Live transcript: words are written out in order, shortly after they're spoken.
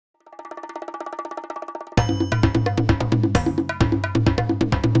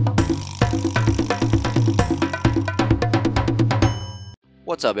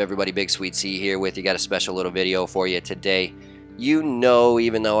What's up everybody, BigSweetC here with you. Got a special little video for you today. You know,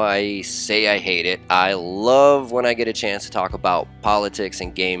 even though I say I hate it, I love when I get a chance to talk about politics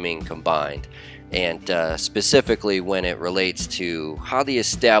and gaming combined. And specifically when it relates to how the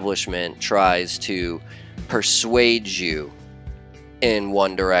establishment tries to persuade you in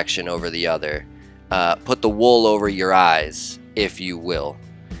one direction over the other. Put the wool over your eyes, if you will.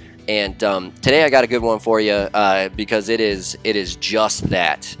 And today I got a good one for you because it is just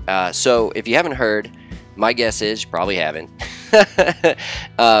that. So if you haven't heard, my guess is you probably haven't.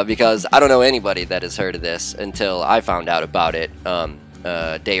 Because I don't know anybody that has heard of this until I found out about it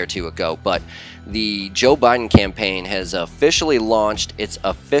a day or two ago. But the Joe Biden campaign has officially launched its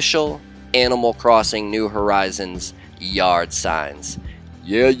official Animal Crossing New Horizons yard signs.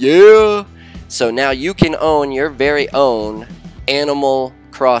 Yeah! So now you can own your very own Animal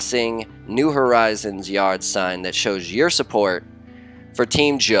Crossing New Horizons yard sign that shows your support for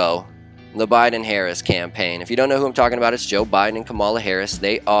Team Joe, the Biden-Harris campaign. If you don't know who I'm talking about, it's Joe Biden and Kamala Harris.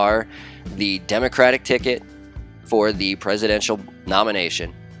 They are the Democratic ticket for the presidential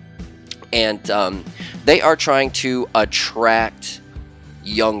nomination. And they are trying to attract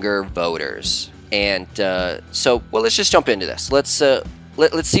younger voters. And so let's just jump into this. Let's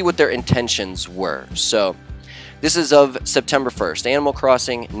see what their intentions were. So this is of September 1st. Animal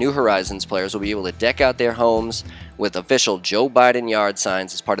Crossing New Horizons players will be able to deck out their homes with official Joe Biden yard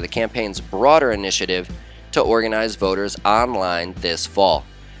signs as part of the campaign's broader initiative to organize voters online this fall.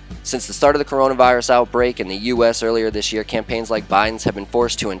 Since the start of the coronavirus outbreak in the U.S. earlier this year, campaigns like Biden's have been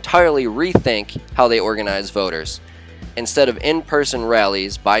forced to entirely rethink how they organize voters. Instead of in-person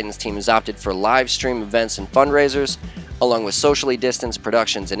rallies, Biden's team has opted for live stream events and fundraisers, along with socially distanced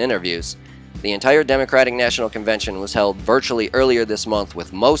productions and interviews. The entire Democratic National Convention was held virtually earlier this month,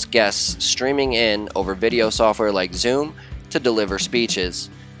 with most guests streaming in over video software like Zoom to deliver speeches.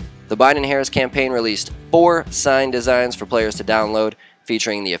 The Biden-Harris campaign released 4 sign designs for players to download,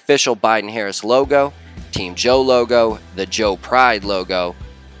 featuring the official Biden-Harris logo, Team Joe logo, the Joe Pride logo,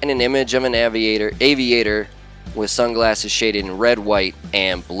 and an image of an aviator with sunglasses shaded in red, white,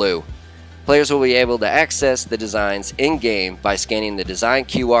 and blue. Players will be able to access the designs in-game by scanning the design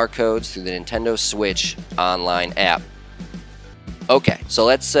QR codes through the Nintendo Switch online app. Okay, so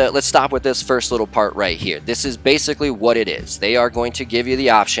let's stop with this first little part right here. This is basically what it is. They are going to give you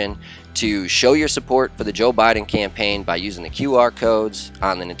the option to show your support for the Joe Biden campaign by using the QR codes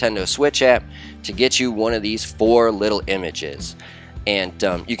on the Nintendo Switch app to get you one of these 4 little images. And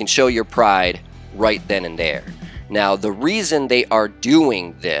you can show your pride right then and there. Now, the reason they are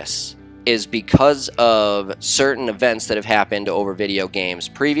doing this is because of certain events that have happened over video games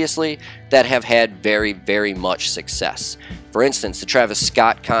previously that have had very, very much success. For instance, the Travis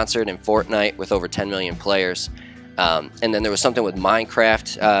Scott concert in Fortnite with over 10 million players. And then there was something with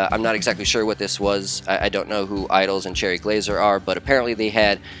Minecraft. I'm not exactly sure what this was. I don't know who Idols and Cherry Glazer are, but apparently they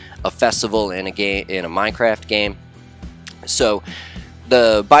had a festival in a Minecraft game. So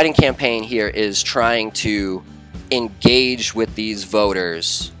the Biden campaign here is trying to engage with these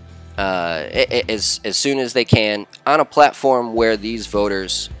voters as soon as they can on a platform where these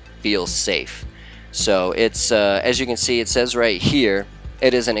voters feel safe. So it's as you can see, it says right here,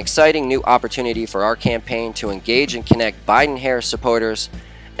 it is an exciting new opportunity for our campaign to engage and connect Biden-Harris supporters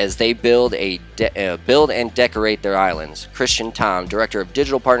as they build and decorate their islands. Christian Tom, Director of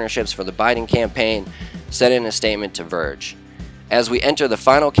Digital Partnerships for the Biden campaign, said in a statement to Verge. As we enter the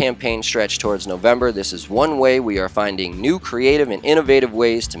final campaign stretch towards November, this is one way we are finding new creative and innovative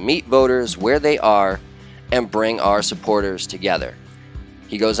ways to meet voters where they are and bring our supporters together.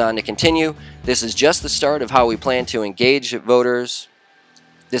 He goes on to continue, this is just the start of how we plan to engage voters.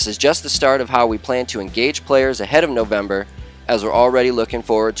 This is just the start of how we plan to engage players ahead of November, as we're already looking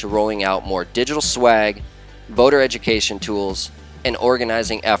forward to rolling out more digital swag, voter education tools, and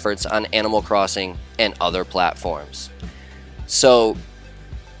organizing efforts on Animal Crossing and other platforms. So,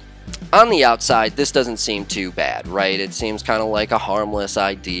 on the outside, this doesn't seem too bad, right? It seems kind of like a harmless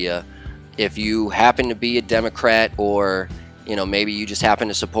idea. If you happen to be a Democrat, or maybe you just happen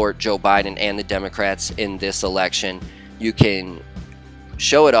to support Joe Biden and the Democrats in this election, you can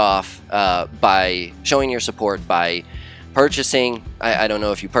show it off by showing your support by purchasing. I don't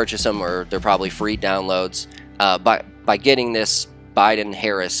know if you purchase them, or they're probably free downloads, by getting this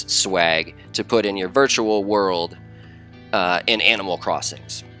Biden-Harris swag to put in your virtual world in Animal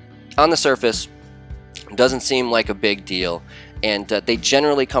Crossings. On the surface, it doesn't seem like a big deal, and they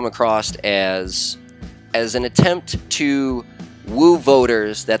generally come across as an attempt to woo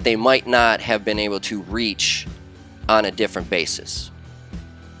voters that they might not have been able to reach on a different basis.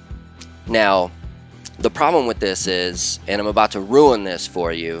 Now, the problem with this is, and I'm about to ruin this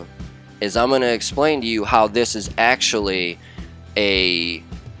for you, is I'm going to explain to you how this is actually a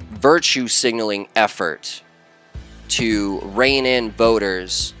virtue signaling effort to rein in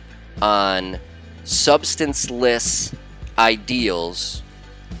voters on substanceless ideals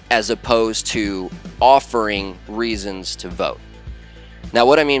as opposed to offering reasons to vote. Now,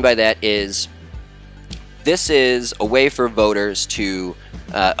 what I mean by that is this is a way for voters to,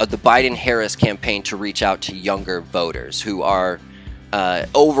 the Biden-Harris campaign, to reach out to younger voters who are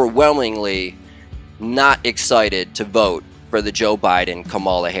overwhelmingly not excited to vote for the Joe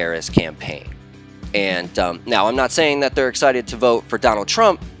Biden-Kamala Harris campaign. And now, I'm not saying that they're excited to vote for Donald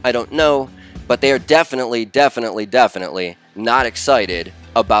Trump. I don't know. But they are definitely not excited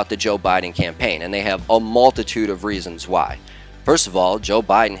about the Joe Biden campaign. And they have a multitude of reasons why. First of all, Joe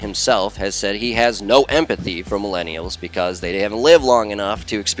Biden himself has said he has no empathy for millennials because they haven't lived long enough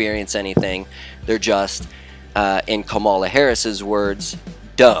to experience anything. They're just, in Kamala Harris's words,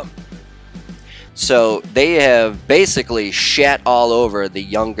 dumb. So they have basically shat all over the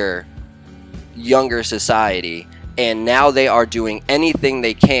younger society, and now they are doing anything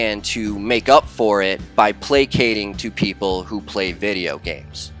they can to make up for it by placating to people who play video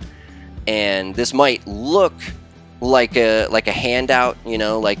games. And this might look like a handout, you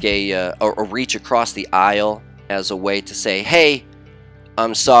know, like a reach across the aisle as a way to say, hey,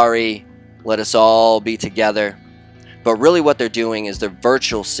 I'm sorry, let us all be together. But really what they're doing is they're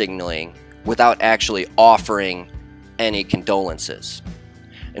virtual signaling without actually offering any condolences.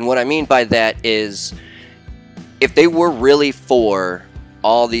 And what I mean by that is, if they were really for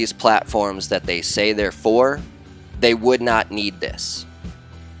all these platforms that they say they're for, they would not need this.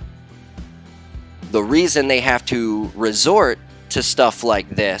 The reason they have to resort to stuff like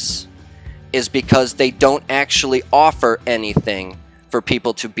this is because they don't actually offer anything for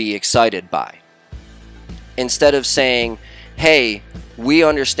people to be excited by. Instead of saying, hey, we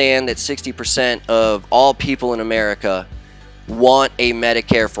understand that 60% of all people in America want a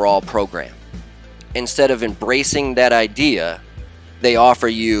Medicare for all program. Instead of embracing that idea, they offer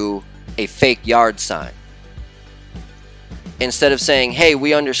you a fake yard sign. Instead of saying, hey,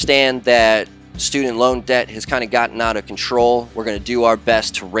 we understand that student loan debt has kind of gotten out of control, we're going to do our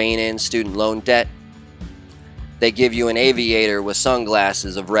best to rein in student loan debt, they give you an aviator with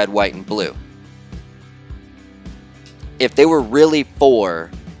sunglasses of red, white, and blue. If they were really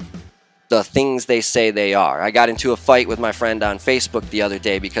for the things they say they are. I got into a fight with my friend on Facebook the other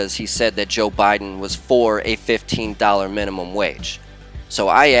day because he said that Joe Biden was for a $15 minimum wage. So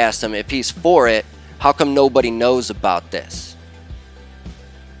I asked him, if he's for it, how come nobody knows about this?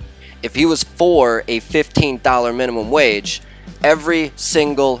 If he was for a $15 minimum wage, every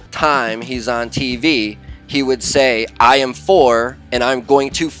single time he's on TV, he would say, I am for, and I'm going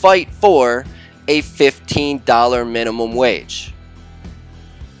to fight for, a $15 minimum wage.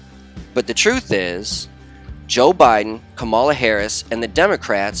 But the truth is, Joe Biden, Kamala Harris, and the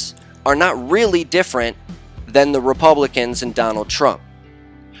Democrats are not really different than the Republicans and Donald Trump.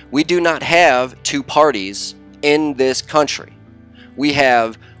 We do not have two parties in this country. We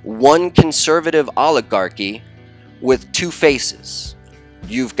have one conservative oligarchy with two faces.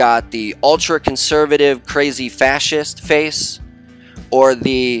 You've got the ultra-conservative, crazy fascist face, or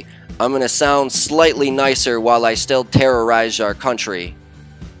the I'm going to sound slightly nicer while I still terrorize our country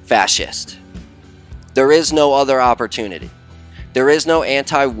fascist. There is no other opportunity. There is no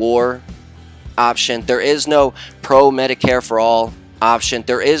anti-war option. There is no pro-Medicare for all option.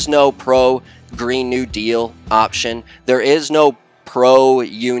 There is no pro-Green New Deal option. There is no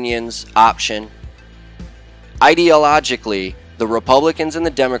pro-unions option. Ideologically, the Republicans and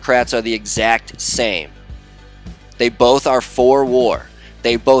the Democrats are the exact same. They both are for war.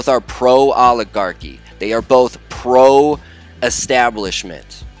 They both are pro-oligarchy. They are both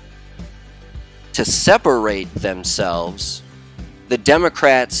pro-establishment. To separate themselves, the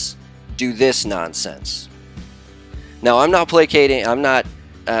Democrats do this nonsense. Now, I'm not placating, I'm not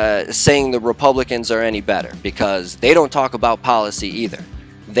saying the Republicans are any better, because they don't talk about policy either.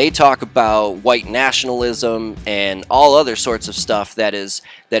 They talk about white nationalism and all other sorts of stuff that is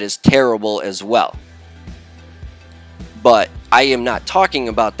terrible as well. But I am not talking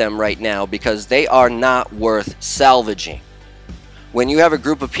about them right now because they are not worth salvaging. When you have a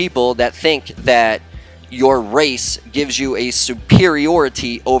group of people that think that your race gives you a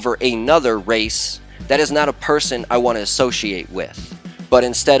superiority over another race, that is not a person I want to associate with. But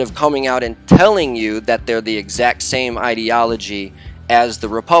instead of coming out and telling you that they're the exact same ideology as the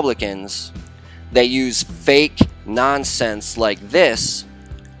Republicans, they use fake nonsense like this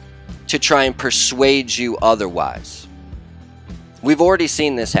to try and persuade you otherwise. We've already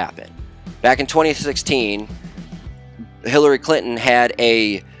seen this happen. Back in 2016, Hillary Clinton had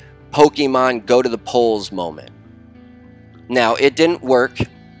a Pokemon go to the polls moment. Now, it didn't work,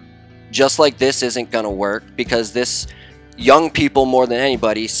 just like this isn't going to work, because this young people more than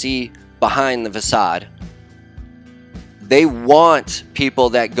anybody see behind the facade. They want people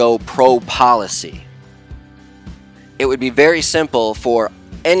that go pro-policy. It would be very simple for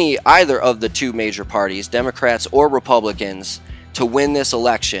either of the two major parties, Democrats or Republicans, to win this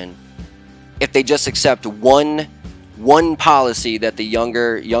election if they just accept one policy that the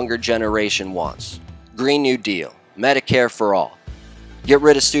younger generation wants. Green New Deal, Medicare for all, get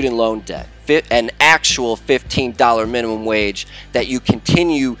rid of student loan debt, an actual $15 minimum wage that you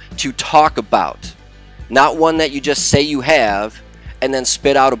continue to talk about, not one that you just say you have and then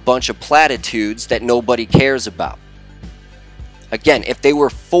spit out a bunch of platitudes that nobody cares about. Again, if they were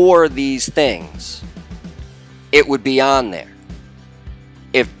for these things, it would be on there.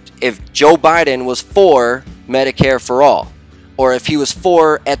 If Joe Biden was for Medicare for all, or if he was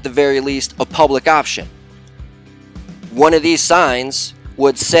for, at the very least, a public option, one of these signs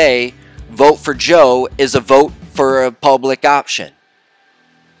would say, vote for Joe is a vote for a public option.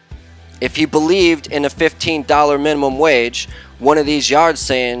 If he believed in a $15 minimum wage, one of these yard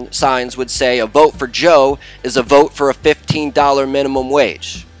signs would say, a vote for Joe is a vote for a $15 minimum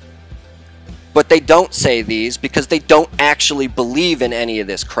wage. But they don't say these because they don't actually believe in any of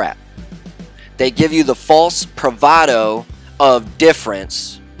this crap. They give you the false bravado of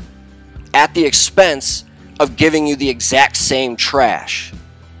difference at the expense of giving you the exact same trash.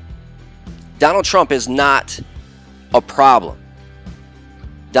 Donald Trump is not a problem.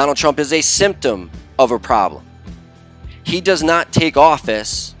 Donald Trump is a symptom of a problem. He does not take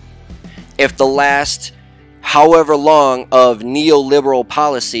office if the last however long of neoliberal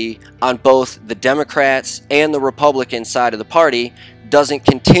policy on both the Democrats and the Republican side of the party doesn't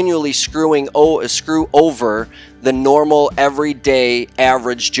continually screw over the normal, everyday,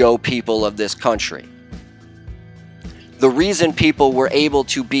 average Joe people of this country. The reason people were able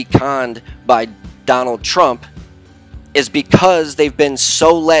to be conned by Donald Trump is because they've been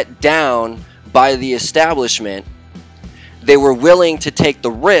so let down by the establishment, they were willing to take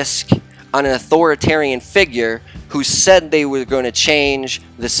the risk on an authoritarian figure who said they were going to change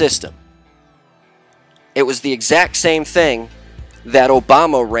the system. It was the exact same thing that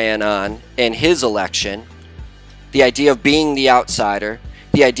Obama ran on in his election. The idea of being the outsider,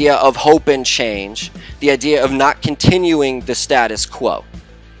 the idea of hope and change, the idea of not continuing the status quo.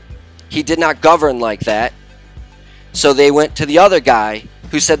 He did not govern like that, so they went to the other guy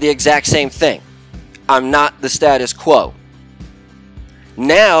who said the exact same thing. I'm not the status quo.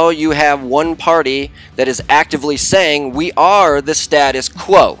 Now you have one party that is actively saying we are the status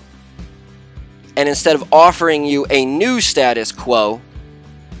quo. And instead of offering you a new status quo,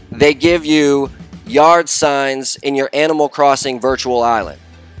 they give you yard signs in your Animal Crossing virtual island.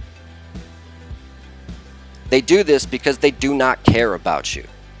 They do this because they do not care about you.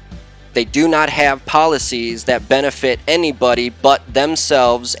 They do not have policies that benefit anybody but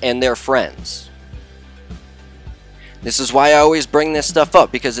themselves and their friends. This is why I always bring this stuff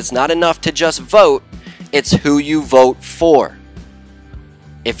up, because it's not enough to just vote, it's who you vote for.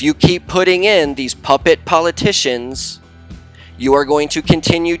 If you keep putting in these puppet politicians, you are going to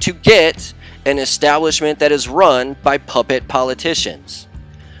continue to get an establishment that is run by puppet politicians.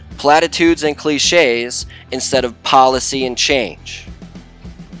 Platitudes and cliches instead of policy and change.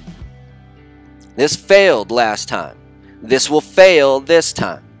 This failed last time. This will fail this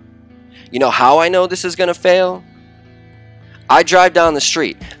time. You know how I know this is going to fail? I drive down the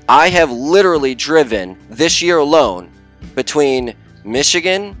street. I have literally driven this year alone between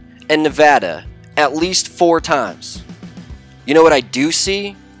Michigan and Nevada at least 4 times. You know what I do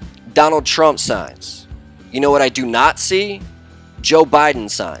see? Donald Trump signs. You know what I do not see? Joe Biden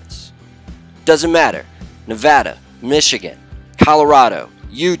signs. Doesn't matter. Nevada, Michigan, Colorado,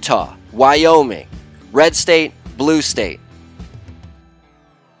 Utah, Wyoming, red state, blue state.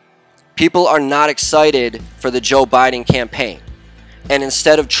 People are not excited for the Joe Biden campaign. And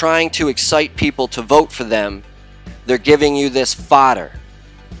instead of trying to excite people to vote for them, they're giving you this fodder.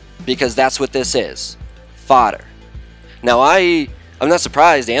 Because that's what this is. Fodder. Now, I'm not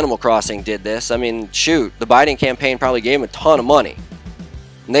surprised Animal Crossing did this. I mean, shoot, the Biden campaign probably gave them a ton of money.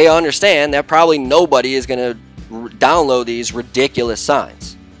 And they understand that probably nobody is going to download these ridiculous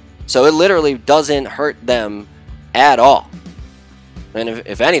signs. So it literally doesn't hurt them at all. And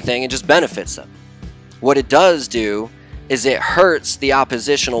if anything, it just benefits them. What it does do is it hurts the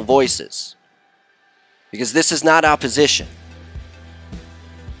oppositional voices. Because this is not opposition.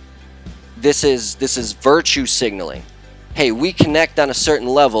 This is virtue signaling. Hey, we connect on a certain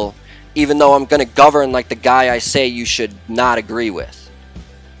level, even though I'm going to govern like the guy I say you should not agree with.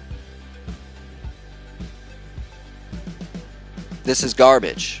 This is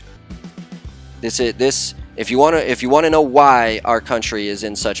garbage. If you want to know why our country is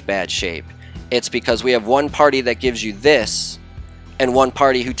in such bad shape, it's because we have one party that gives you this and one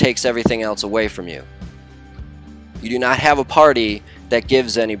party who takes everything else away from you. You do not have a party that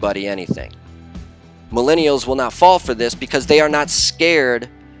gives anybody anything. Millennials will not fall for this because they are not scared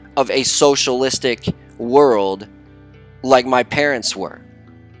of a socialistic world like my parents were.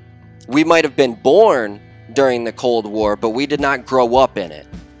 We might have been born during the Cold War, but we did not grow up in it.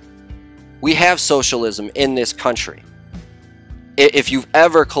 We have socialism in this country. If you've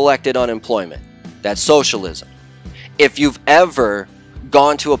ever collected unemployment, that's socialism. If you've ever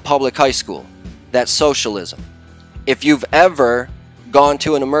gone to a public high school, that's socialism. If you've ever gone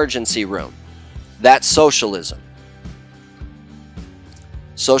to an emergency room, that's socialism.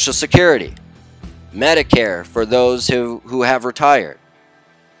 Social Security, Medicare for those who have retired,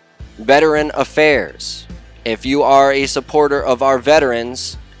 Veteran Affairs. If you are a supporter of our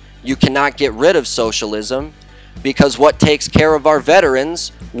veterans, you cannot get rid of socialism because what takes care of our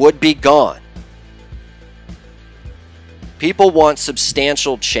veterans would be gone. People want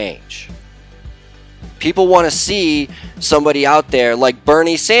substantial change. People want to see somebody out there like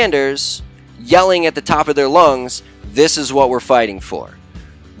Bernie Sanders yelling at the top of their lungs, this is what we're fighting for.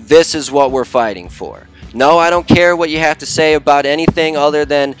 This is what we're fighting for. No, I don't care what you have to say about anything other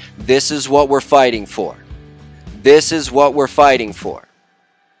than this is what we're fighting for. This is what we're fighting for.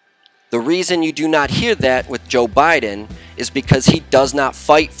 The reason you do not hear that with Joe Biden is because he does not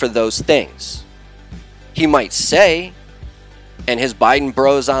fight for those things. He might say, and his Biden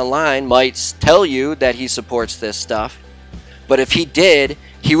bros online might tell you that he supports this stuff, but if he did,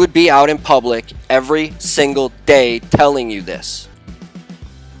 he would be out in public every single day telling you this.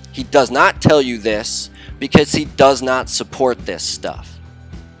 He does not tell you this because he does not support this stuff.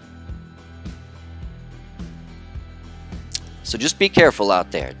 So just be careful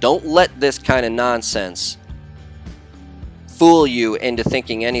out there. Don't let this kind of nonsense fool you into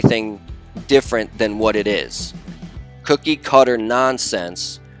thinking anything different than what it is. Cookie cutter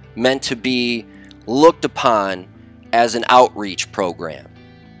nonsense meant to be looked upon as an outreach program.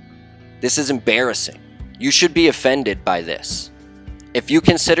 This is embarrassing. You should be offended by this. If you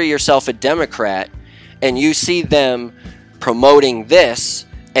consider yourself a Democrat and you see them promoting this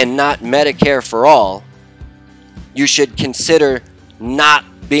and not Medicare for all, you should consider not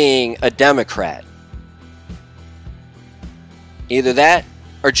being a Democrat. Either that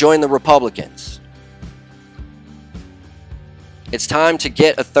or join the Republicans. It's time to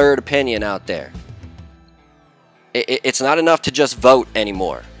get a third opinion out there. It's not enough to just vote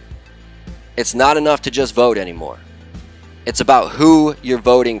anymore. It's not enough to just vote anymore. It's about who you're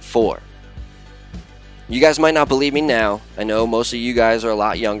voting for. You guys might not believe me now. I know most of you guys are a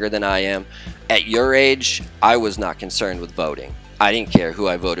lot younger than I am. At your age, I was not concerned with voting. I didn't care who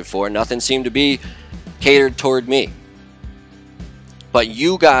I voted for. Nothing seemed to be catered toward me. But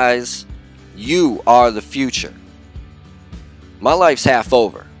you guys, you are the future. My life's half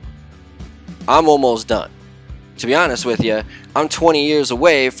over. I'm almost done. To be honest with you, I'm 20 years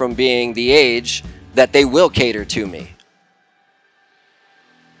away from being the age that they will cater to me.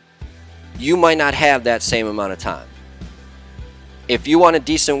 You might not have that same amount of time. If you want a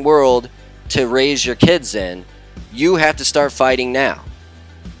decent world to raise your kids in, you have to start fighting now.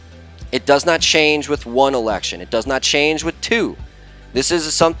 It does not change with one election. It does not change with two. This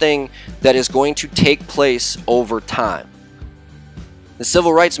is something that is going to take place over time. The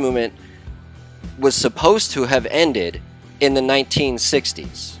civil rights movement was supposed to have ended in the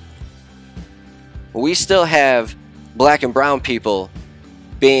 1960s. We still have black and brown people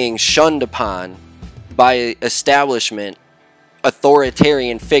being shunned upon by establishment,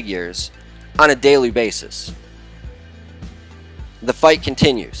 authoritarian figures on a daily basis. The fight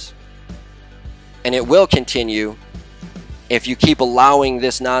continues. And it will continue if you keep allowing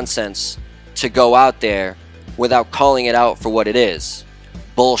this nonsense to go out there without calling it out for what it is.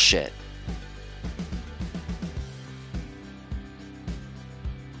 Bullshit.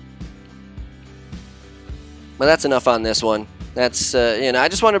 But that's enough on this one. That's, I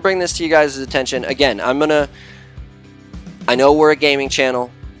just want to bring this to you guys' attention. Again, I know we're a gaming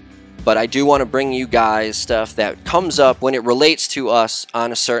channel, but I do want to bring you guys stuff that comes up when it relates to us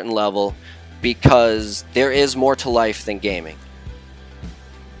on a certain level, because there is more to life than gaming.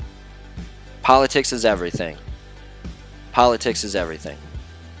 Politics is everything. Politics is everything.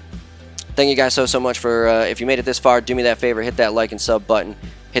 Thank you guys so much for, if you made it this far, do me that favor, hit that like and sub button,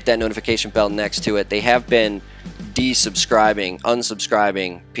 hit that notification bell next to it. They have been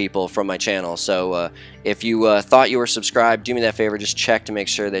unsubscribing people from my channel, so if you thought you were subscribed, do me that favor, just check to make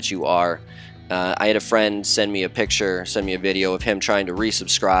sure that you are. I had a friend send me a video of him trying to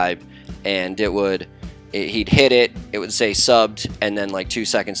resubscribe, and he'd hit it, it would say subbed, and then like 2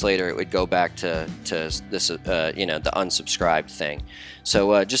 seconds later it would go back to this the unsubscribed thing.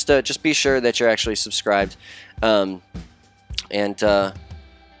 So just be sure that you're actually subscribed, and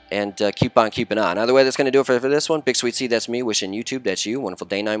keep on keeping on. Either way, that's going to do it for this one. BigSweetC, that's me, wishing YouTube, that's you, wonderful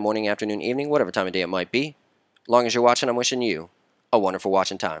day, night, morning, afternoon, evening, whatever time of day it might be. As long as you're watching, I'm wishing you a wonderful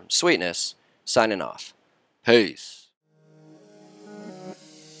watching time. Sweetness, signing off. Peace.